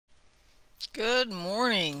Good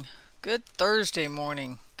morning. Good Thursday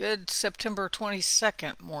morning. Good September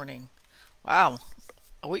 22nd morning. Wow,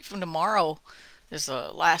 a week from tomorrow is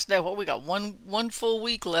the last day. What we got one full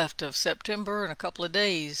week left of September and a couple of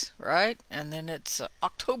days, right? And then it's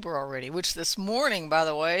October already, which this morning, by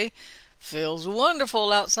the way, feels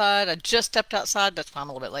wonderful outside. I just stepped outside. That's why I'm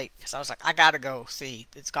a little bit late because I was like, I gotta go see.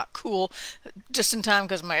 It's got cool just in time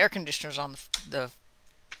because my air conditioner's on the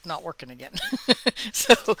not working again.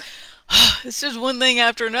 So it's just one thing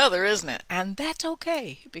after another, isn't it? And that's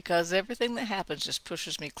okay because everything that happens just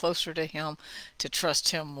pushes me closer to Him to trust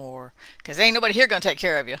Him more. Because ain't nobody here going to take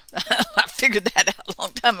care of you. I figured that out a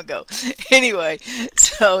long time ago. Anyway,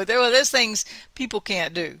 so there's things people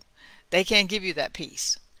can't do. They can't give you that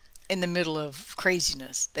peace in the middle of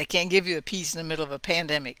craziness. They can't give you a peace in the middle of a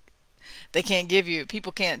pandemic. They can't give you,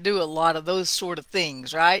 people can't do a lot of those sort of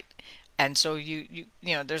things, right? And so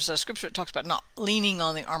there's a scripture that talks about not leaning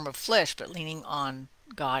on the arm of flesh, but leaning on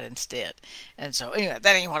God instead. And so anyway,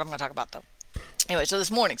 that ain't what I'm going to talk about though. Anyway, so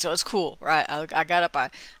this morning, so it's cool, right? I got up,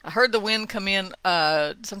 I heard the wind come in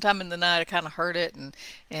sometime in the night. I kind of heard it,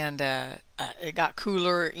 and it got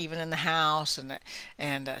cooler even in the house,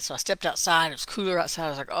 and so I stepped outside. It was cooler outside. I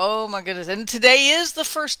was like, oh my goodness! And today is the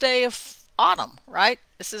first day of autumn, right?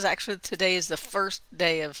 This is actually today is the first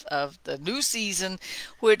day of the new season,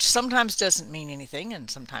 which sometimes doesn't mean anything and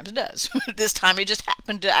sometimes does. This time it just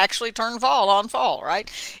happened to actually turn fall on fall,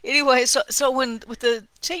 right? Anyway, so when with the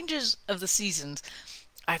changes of the seasons,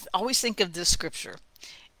 I always think of this scripture.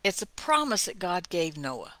 It's a promise that God gave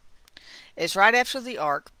Noah. It's right after the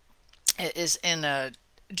ark. It is in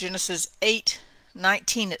Genesis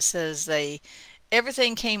 8:19. It says they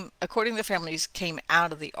everything came according to the families came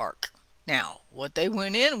out of the ark. Now, what they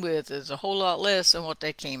went in with is a whole lot less than what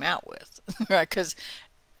they came out with, right? Because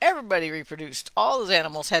everybody reproduced. All those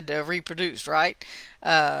animals had to have reproduced, right?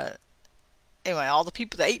 Uh, anyway, all the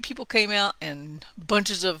people, the 8 people came out, and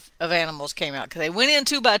bunches of animals came out because they went in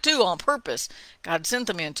two by two on purpose. God sent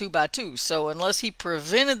them in two by two. So unless He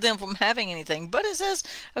prevented them from having anything, but it says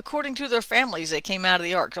according to their families, they came out of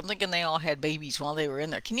the ark. I'm thinking they all had babies while they were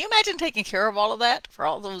in there. Can you imagine taking care of all of that for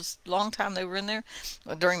all those long time they were in there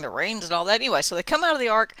during the rains and all that? Anyway, so they come out of the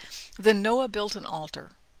ark. Then Noah built an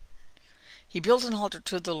altar. He built an altar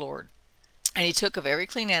to the Lord. And he took of every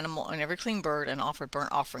clean animal and every clean bird and offered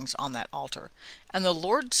burnt offerings on that altar. And the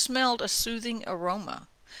Lord smelled a soothing aroma.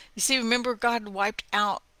 You see, remember God wiped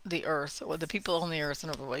out the earth, or the people on the earth,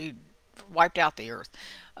 and He wiped out the earth,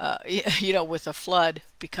 with a flood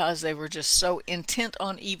because they were just so intent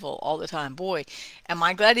on evil all the time. Boy, am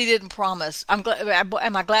I glad He didn't promise. Am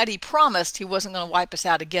I glad He promised He wasn't going to wipe us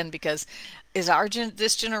out again because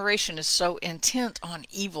this generation is so intent on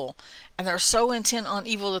evil, and they're so intent on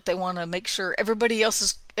evil that they want to make sure everybody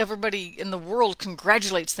in the world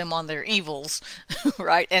congratulates them on their evils,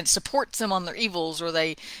 right, and supports them on their evils,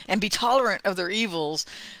 and be tolerant of their evils.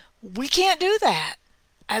 We can't do that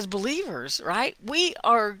as believers, right? We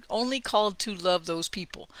are only called to love those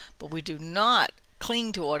people, but we do not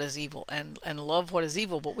cling to what is evil and love what is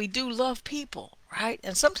evil, but we do love people, right?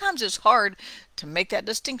 And sometimes it's hard to make that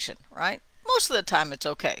distinction, right? Most of the time it's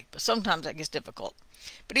okay, but sometimes that gets difficult.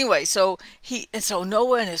 But anyway, so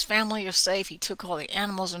Noah and his family are safe. He took all the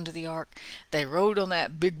animals into the ark. They rode on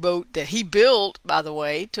that big boat that he built, by the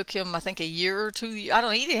way. It took him, I think, a year or two. I don't know.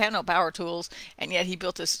 He didn't have no power tools, and yet he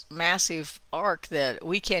built this massive ark that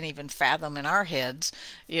we can't even fathom in our heads,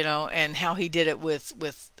 and how he did it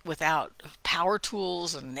without power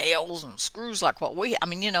tools and nails and screws like I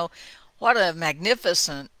mean, what a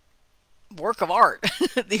magnificent work of art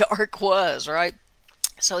the ark was, right?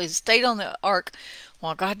 So he stayed on the ark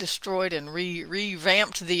while God destroyed and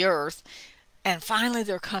revamped the earth. And finally,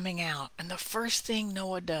 they're coming out. And the first thing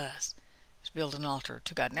Noah does is build an altar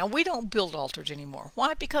to God. Now, we don't build altars anymore.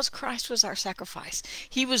 Why? Because Christ was our sacrifice.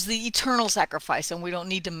 He was the eternal sacrifice, and we don't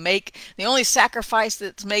need to make. The only sacrifice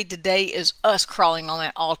that's made today is us crawling on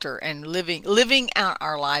that altar and living out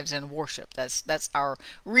our lives in worship. That's our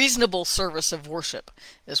reasonable service of worship,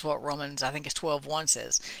 is what Romans, I think it's 12:1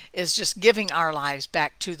 says, is just giving our lives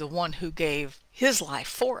back to the one who gave His life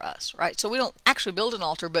for us, right? So we don't actually build an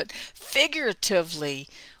altar, but figuratively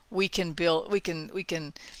we can build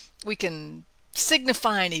we can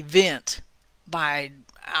signify an event by,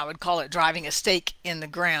 I would call it, driving a stake in the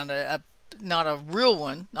ground, not a real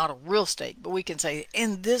one, not a real stake, but we can say,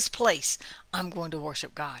 in this place, I'm going to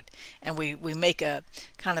worship God. And we make a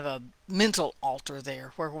kind of a mental altar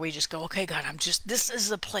there where we just go, okay, God, this is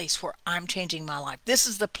the place where I'm changing my life. This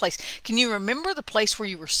is the place. Can you remember the place where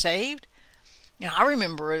you were saved? I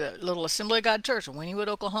remember a little Assembly of God church in Wynnewood,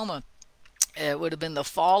 Oklahoma. It would have been the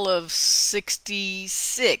fall of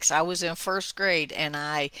 66. I was in first grade, and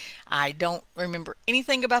I don't remember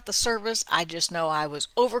anything about the service. I just know I was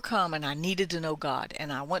overcome and I needed to know God,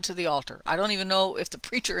 and I went to the altar. I don't even know if the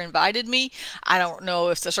preacher invited me. I don't know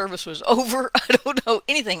if the service was over. I don't know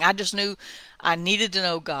anything. I just knew I needed to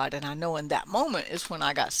know God, and I know in that moment is when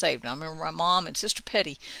I got saved. And I remember my mom and Sister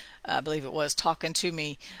Petty, I believe it was, talking to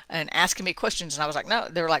me and asking me questions. And I was like, no.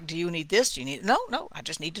 They were like, do you need this? Do you need? No, no. I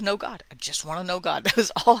just need to know God. I just want to know God. That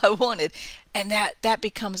was all I wanted. And that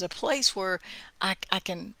becomes a place where I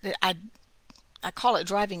can I call it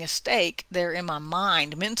driving a stake there in my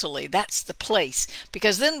mind mentally. That's the place.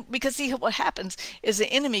 Because see what happens is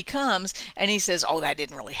the enemy comes and he says, oh, that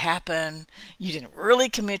didn't really happen. You didn't really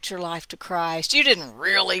commit your life to Christ. You didn't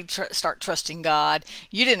really start trusting God.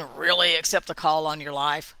 You didn't really accept the call on your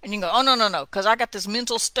life. And you go, oh, no, no, no, because I got this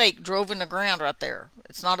mental stake drove in the ground right there.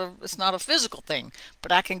 It's not a physical thing,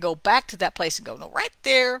 but I can go back to that place and go, no, right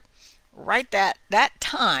there, right, that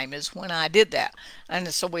time is when I did that. And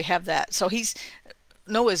so we have that. So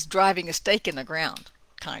Noah's driving a stake in the ground,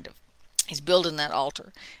 kind of. He's building that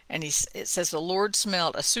altar. And it says the Lord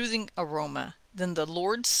smelled a soothing aroma. Then the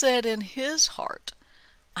Lord said in his heart,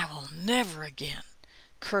 I will never again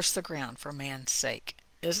curse the ground for man's sake.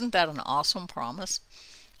 Isn't that an awesome promise?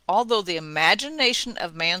 Although the imagination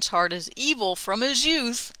of man's heart is evil from his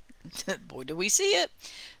youth, boy, do we see it,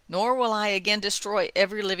 nor will I again destroy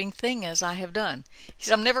every living thing as I have done. He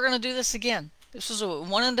said, I'm never going to do this again. This was a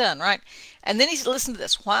one and done, right? And then he said, listen to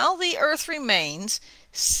this. While the earth remains,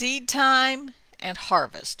 seed time and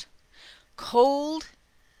harvest, cold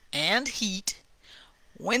and heat,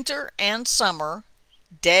 winter and summer,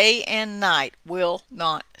 day and night will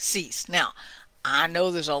not cease. Now, I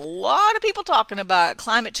know there's a lot of people talking about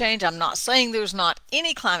climate change. I'm not saying there's not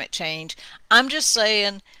any climate change. I'm just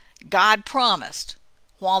saying God promised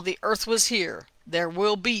while the earth was here, there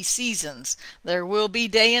will be seasons. There will be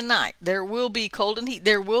day and night. There will be cold and heat.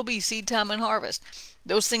 There will be seed time and harvest.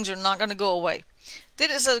 Those things are not going to go away.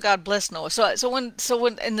 Then it says God bless Noah. So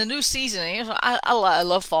when in the new season, I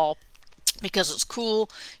love fall because it's cool.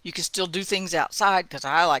 You can still do things outside because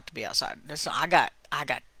I like to be outside. So I got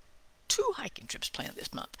two hiking trips planned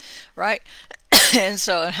this month, right? And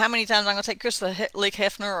so, how many times I'm going to take Chris to Lake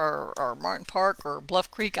Hefner or Martin Park or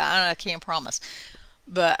Bluff Creek, I can't promise.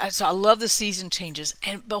 But so I love the season changes.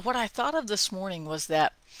 But what I thought of this morning was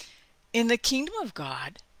that in the kingdom of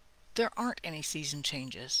God, there aren't any season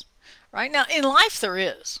changes. Right now, in life, there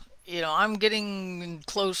is. I'm getting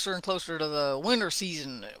closer and closer to the winter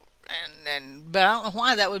season, but I don't know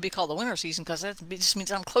why that would be called the winter season because that just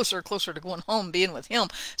means I'm closer and closer to going home, being with him.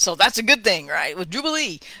 So that's a good thing, right? With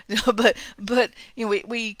Jubilee, but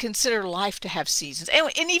we consider life to have seasons,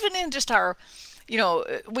 and even in just our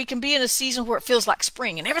we can be in a season where it feels like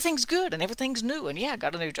spring and everything's good and everything's new. And yeah, I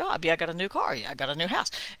got a new job. Yeah, I got a new car. Yeah, I got a new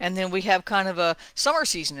house. And then we have kind of a summer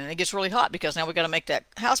season and it gets really hot because now we got to make that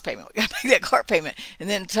house payment. We got to make that car payment. And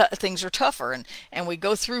then things are tougher. And we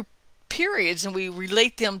go through periods and we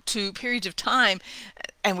relate them to periods of time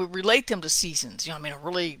and we relate them to seasons.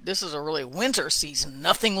 This is a really winter season.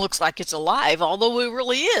 Nothing looks like it's alive, although it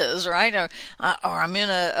really is, right? Or I'm in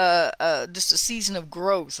just a season of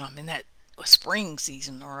growth. I'm in that spring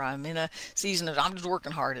season, or I'm in a season of I'm just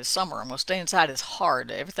working hard. It's summer. I'm gonna stay inside. It's hard.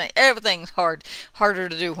 Everything's harder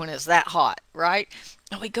to do when it's that hot, right?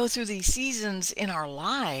 And we go through these seasons in our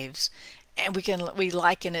lives, and we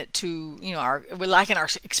liken it to we liken our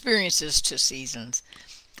experiences to seasons.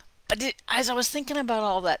 But as I was thinking about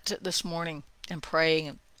all that this morning and praying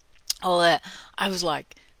and all that, I was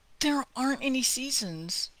like, there aren't any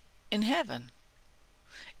seasons in heaven,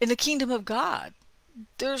 in the kingdom of God.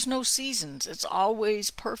 There's no seasons. It's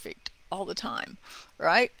always perfect all the time,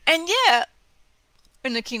 right? And yet,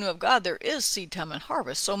 in the kingdom of God, there is seed time and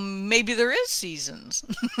harvest. So maybe there is seasons.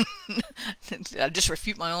 Did I just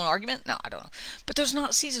refute my own argument? No, I don't know. But there's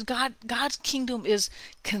not seasons. God's kingdom is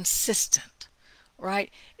consistent, right?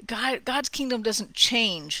 God's kingdom doesn't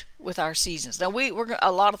change with our seasons. Now we're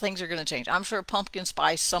a lot of things are going to change. I'm sure pumpkin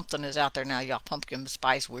spice something is out there now. Y'all pumpkin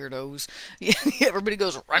spice weirdos. Everybody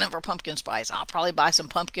goes running for pumpkin spice. I'll probably buy some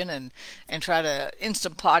pumpkin and try to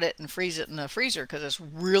instant pot it and freeze it in the freezer because it's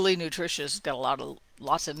really nutritious. It's got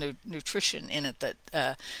lots of nutrition in it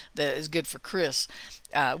that is good for Chris.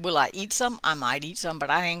 Will I eat some? I might eat some,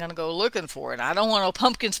 but I ain't gonna go looking for it. I don't want no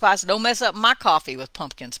pumpkin spice. Don't mess up my coffee with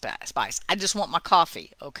pumpkin spice. I just want my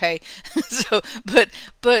coffee, okay? So, but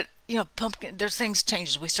pumpkin, there's things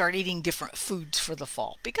changes. We start eating different foods for the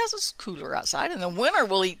fall because it's cooler outside. In the winter,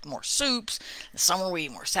 we'll eat more soups. In the summer, we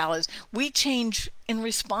eat more salads. We change in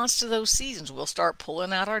response to those seasons. We'll start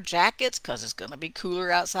pulling out our jackets because it's going to be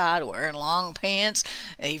cooler outside, wearing long pants.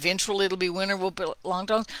 Eventually, it'll be winter. We'll put long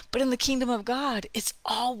tones. But in the kingdom of God, it's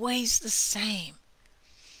always the same.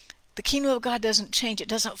 The kingdom of God doesn't change. It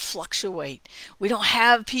doesn't fluctuate. We don't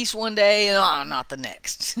have peace one day and not the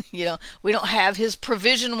next. We don't have his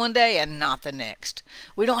provision one day and not the next.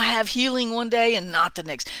 We don't have healing one day and not the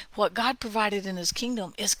next. What God provided in his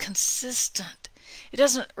kingdom is consistent. It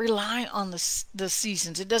doesn't rely on the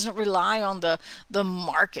seasons. It doesn't rely on the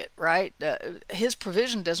market, right? His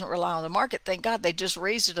provision doesn't rely on the market. Thank God they just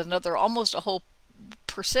raised it another almost a whole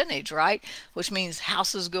percentage, right? Which means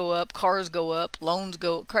houses go up, cars go up, loans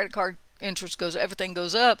go, credit card interest goes, everything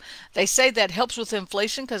goes up. They say that helps with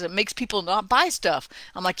inflation because it makes people not buy stuff.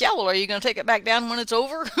 I'm like, yeah, well, are you going to take it back down when it's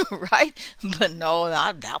over? Right? But no,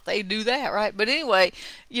 I doubt they do that, right? But anyway,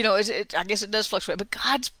 I guess it does fluctuate, but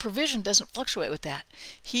God's provision doesn't fluctuate with that.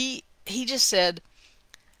 He just said,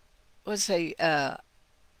 let's say,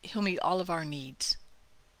 he'll meet all of our needs.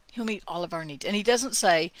 He'll meet all of our needs. And he doesn't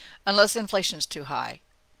say, unless inflation is too high,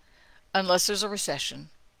 unless there's a recession,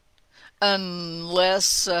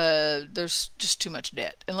 unless there's just too much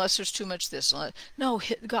debt, unless there's too much this. No,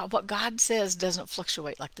 God, what God says doesn't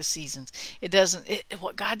fluctuate like the seasons. It doesn't.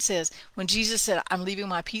 What God says, when Jesus said, I'm leaving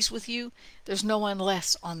my peace with you, there's no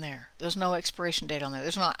unless on there. There's no expiration date on there.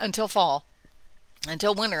 There's not until fall.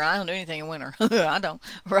 Until winter, I don't do anything in winter. I don't,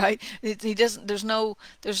 right? He doesn't. There's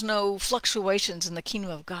no fluctuations in the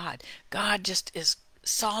kingdom of God. God just is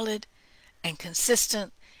solid and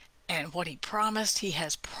consistent, and what he promised, he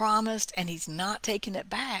has promised, and he's not taking it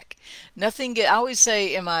back. Nothing. I always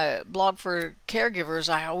say in my blog for caregivers,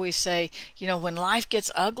 I always say, when life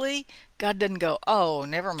gets ugly, God doesn't go, oh,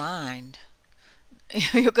 never mind.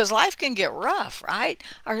 Because life can get rough, right?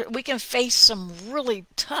 We can face some really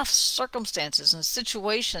tough circumstances and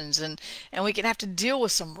situations, and we can have to deal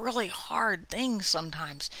with some really hard things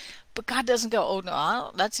sometimes. But God doesn't go, oh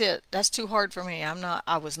no, that's it. That's too hard for me.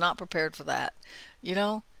 I was not prepared for that.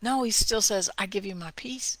 No, he still says, I give you my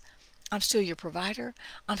peace. I'm still your provider.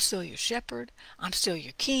 I'm still your shepherd. I'm still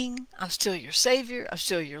your king. I'm still your savior. I'm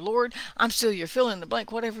still your Lord. I'm still your fill in the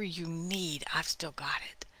blank. Whatever you need, I've still got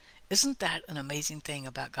it. Isn't that an amazing thing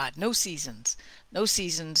about God? No seasons. No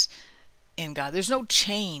seasons in God. There's no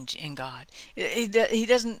change in God. He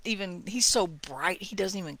doesn't even, he's so bright, he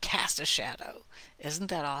doesn't even cast a shadow. Isn't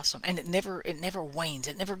that awesome? And it never wanes.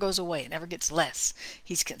 It never goes away. It never gets less.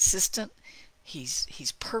 He's consistent.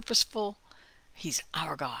 He's purposeful. He's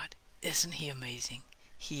our God. Isn't he amazing?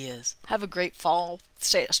 He is. Have a great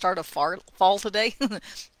start of fall today.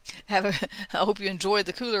 I hope you enjoy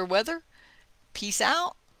the cooler weather. Peace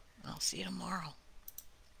out. I'll see you tomorrow.